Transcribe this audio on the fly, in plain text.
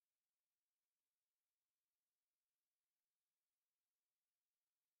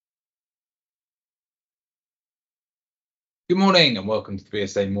Good morning and welcome to the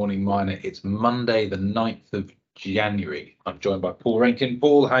BSA Morning Miner. It's Monday, the 9th of January. I'm joined by Paul Rankin.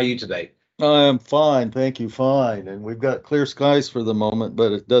 Paul, how are you today? I am fine, thank you, fine. And we've got clear skies for the moment,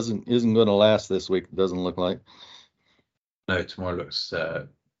 but it isn't going to last this week. It doesn't look like. No, tomorrow looks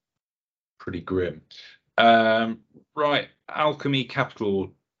pretty grim. Right, Alchemy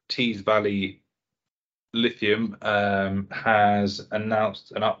Capital, Tees Valley Lithium has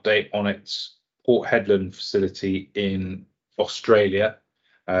announced an update on its Port Hedland facility in Australia.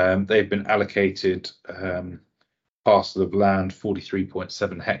 They've been allocated parcel of land,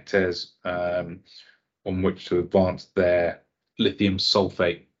 43.7 hectares, on which to advance their lithium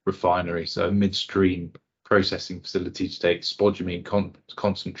sulfate refinery, so a midstream processing facility to take spodumene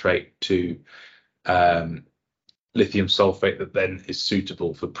concentrate to lithium sulfate that then is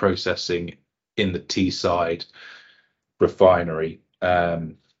suitable for processing in the Teesside refinery.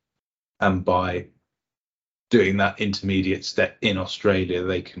 And by doing that intermediate step in Australia,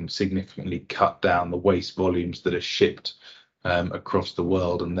 they can significantly cut down the waste volumes that are shipped across the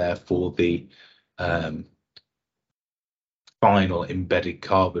world, and therefore the final embedded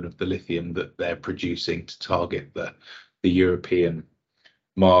carbon of the lithium that they're producing to target the European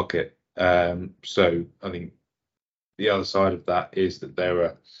market. So I think the other side of that is that there are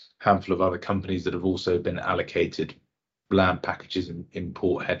a handful of other companies that have also been allocated land packages in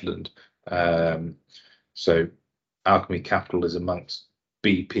Port Hedland. So Alchemy Capital is amongst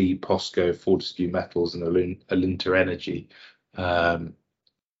BP, POSCO, Fortescue Metals and Alinta Energy,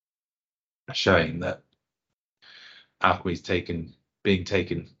 showing that Alchemy is being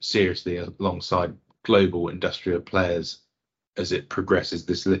taken seriously alongside global industrial players as it progresses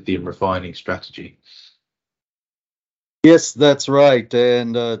this lithium refining strategy. Yes, that's right.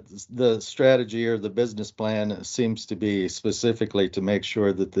 And the strategy or the business plan seems to be specifically to make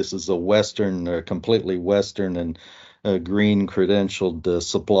sure that this is a Western, completely Western and green credentialed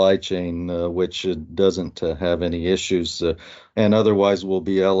supply chain, which doesn't have any issues and otherwise will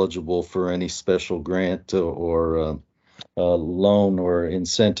be eligible for any special grant or loan or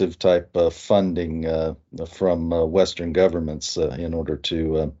incentive type funding from Western governments in order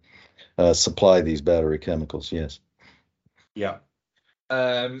to supply these battery chemicals. Yes. Yeah.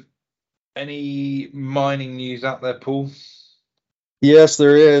 Any mining news out there, Paul? Yes,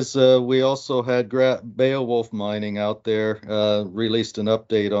 there is. We also had Beowulf Mining out there released an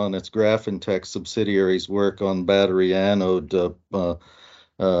update on its Graphentek subsidiary's work on battery anode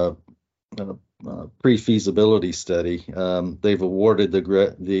pre-feasibility study. They've awarded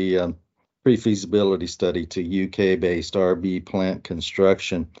the pre-feasibility study to UK-based RB Plant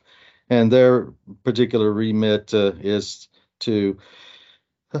Construction, and their particular remit is to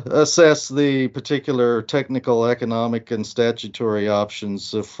assess the particular technical, economic, and statutory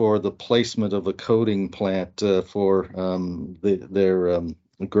options for the placement of a coating plant for their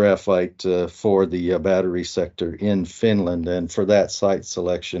graphite for the battery sector in Finland. And for that site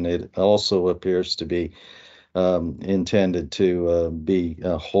selection, it also appears to be intended to be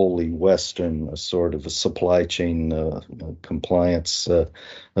a wholly Western sort of a supply chain compliance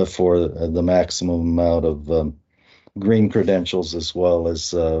for the maximum amount of green credentials, as well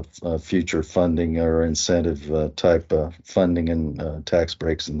as future funding or incentive type funding and tax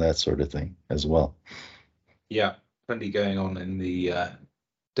breaks and that sort of thing as well. Yeah, plenty going on in the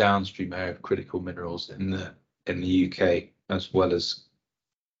downstream area of critical minerals in the UK, as well as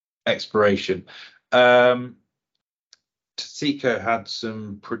exploration. Taseko had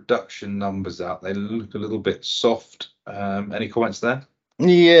some production numbers out. They look a little bit soft. Any comments there?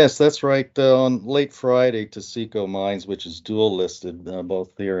 Yes, that's right. On late Friday, Taseko Mines, which is dual listed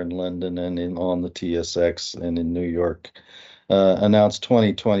both here in London and on the TSX and in New York, announced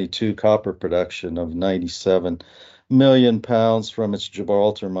 2022 copper production of 97 million pounds from its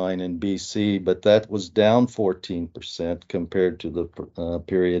Gibraltar mine in BC, but that was down 14% compared to the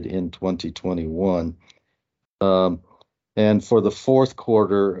period in 2021. And for the fourth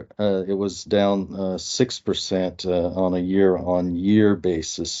quarter, it was down 6% on a year-on-year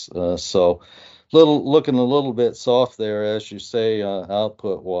basis. So looking a little bit soft there, as you say,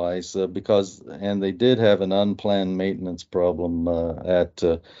 output-wise, and they did have an unplanned maintenance problem at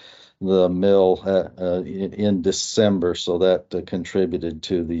the mill in December, so that contributed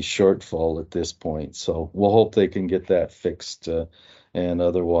to the shortfall at this point. So we'll hope they can get that fixed and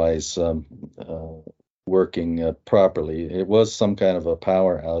otherwise working properly. It was some kind of a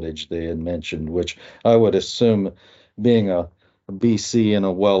power outage they had mentioned, which I would assume, being a BC and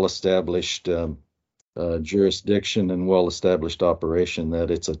a well-established jurisdiction and well-established operation, that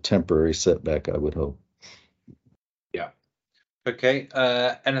it's a temporary setback, I would hope. Yeah. Okay.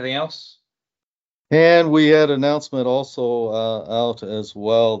 Anything else? And we had announcement also out as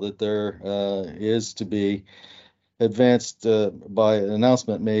well that there is to be advanced by an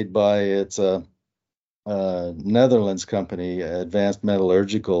announcement made by its Netherlands company, Advanced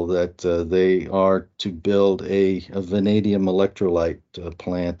Metallurgical, that they are to build a vanadium electrolyte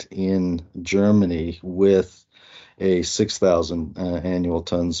plant in Germany with a 6,000 annual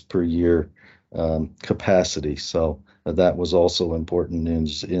tons per year capacity. So that was also important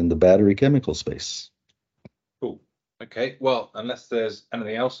news in the battery chemical space. Cool. Okay. Well, unless there's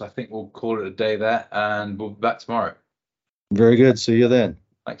anything else, I think we'll call it a day there, and we'll be back tomorrow. Very good. See you then.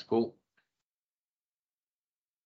 Thanks, Paul.